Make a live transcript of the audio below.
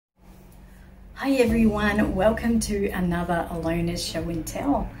Hi everyone, welcome to another Alona's Show and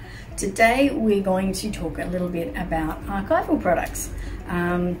Tell. Today we're going to talk a little bit about archival products.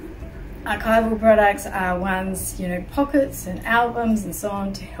 Archival products are ones, pockets and albums and so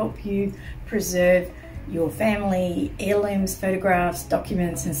on to help you preserve your family heirlooms, photographs,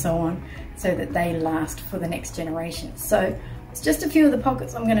 documents and so on so that they last for the next generation. So it's just a few of the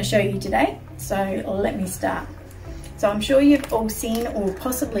pockets I'm going to show you today. So let me start. So I'm sure you've all seen or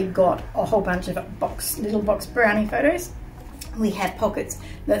possibly got a whole bunch of little box brownie photos. We have pockets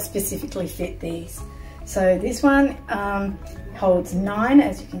that specifically fit these. So this one holds 9,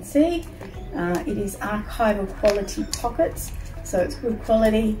 as you can see. It is archival quality pockets, so it's good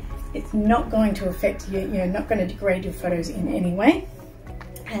quality. It's not going to affect you, not going to degrade your photos in any way.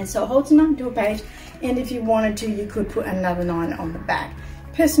 And so it holds 9 to a page, and if you wanted to, you could put another 9 on the back.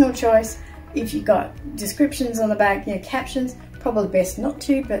 Personal choice. If you've got descriptions on the back, captions, probably best not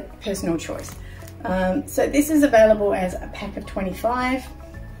to, but personal choice. So this is available as a pack of 25.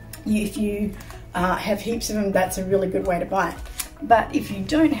 If you have heaps of them, that's a really good way to buy it. But if you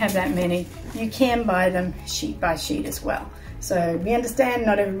don't have that many, you can buy them sheet by sheet as well. So we understand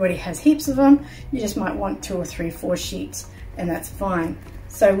not everybody has heaps of them. You just might want 2 or 3, 4 sheets, and that's fine.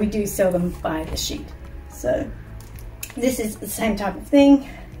 So we do sell them by the sheet. So this is the same type of thing.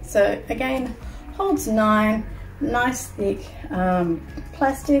 So again, holds 9, nice thick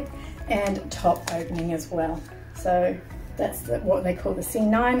plastic and top opening as well. So that's what they call the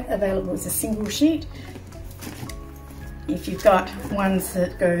C9, available as a single sheet. If you've got ones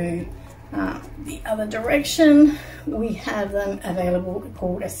that go the other direction, we have them available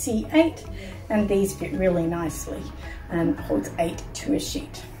called a C8, and these fit really nicely and holds 8 to a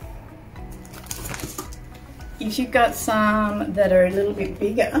sheet. If you've got some that are a little bit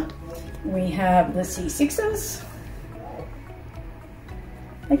bigger, we have the C6s.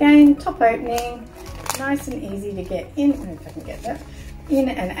 Again, top opening, nice and easy to get in, if I can get that, in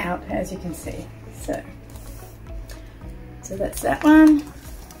and out, as you can see. So that's that one.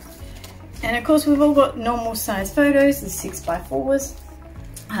 And of course, we've all got normal size photos, the 6x4s,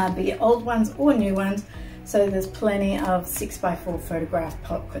 be it old ones or new ones. So there's plenty of 6x4 photograph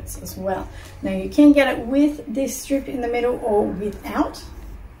pockets as well. Now you can get it with this strip in the middle or without.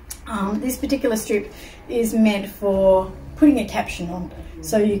 This particular strip is meant for putting a caption on.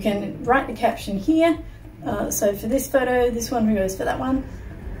 So you can write the caption here. So for this photo, this one goes for that one.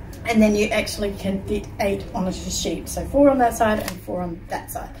 And then you actually can fit 8 on a sheet. So 4 on that side and 4 on that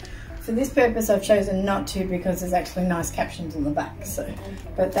side. For this purpose, I've chosen not to because there's actually nice captions on the back. So,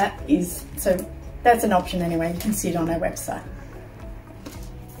 but that's an option anyway. You can see it on our website.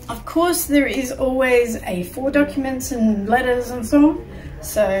 Of course, there is always a for documents and letters and so on.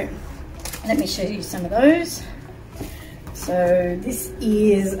 So let me show you some of those. So this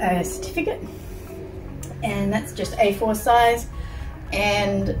is a certificate, and that's just A4 size,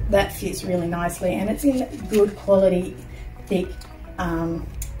 and that fits really nicely, and it's in good quality, thick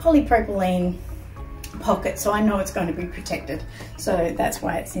polypropylene pocket, so I know it's going to be protected. So that's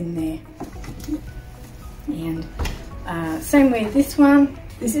why it's in there. And same with this one.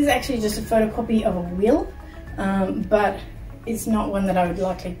 This is actually just a photocopy of a will, but it's not one that I would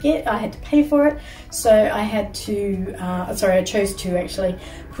likely get. I had to pay for it, so I had to, I chose to actually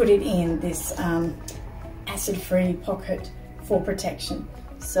put it in this acid-free pocket for protection.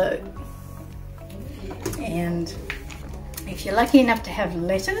 So, and if you're lucky enough to have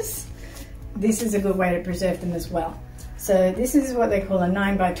letters, this is a good way to preserve them as well. So this is what they call a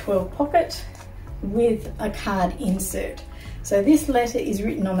 9x12 pocket with a card insert. So this letter is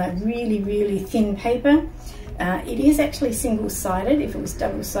written on that really, really thin paper. It is actually single-sided. If it was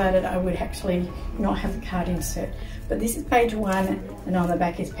double-sided, I would actually not have the card insert. But this is page 1, and on the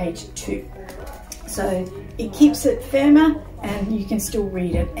back is page 2. So it keeps it firmer, and you can still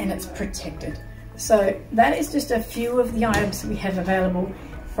read it, and it's protected. So that is just a few of the items we have available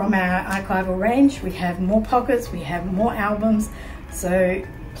from our archival range. We have more pockets, we have more albums, so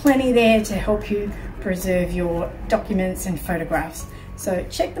plenty there to help you preserve your documents and photographs. So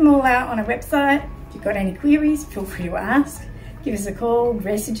check them all out on our website. If you've got any queries, feel free to ask. Give us a call,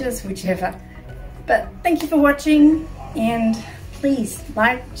 message us, whichever. But thank you for watching, and please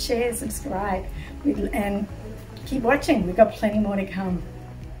like, share, subscribe, and keep watching. We've got plenty more to come.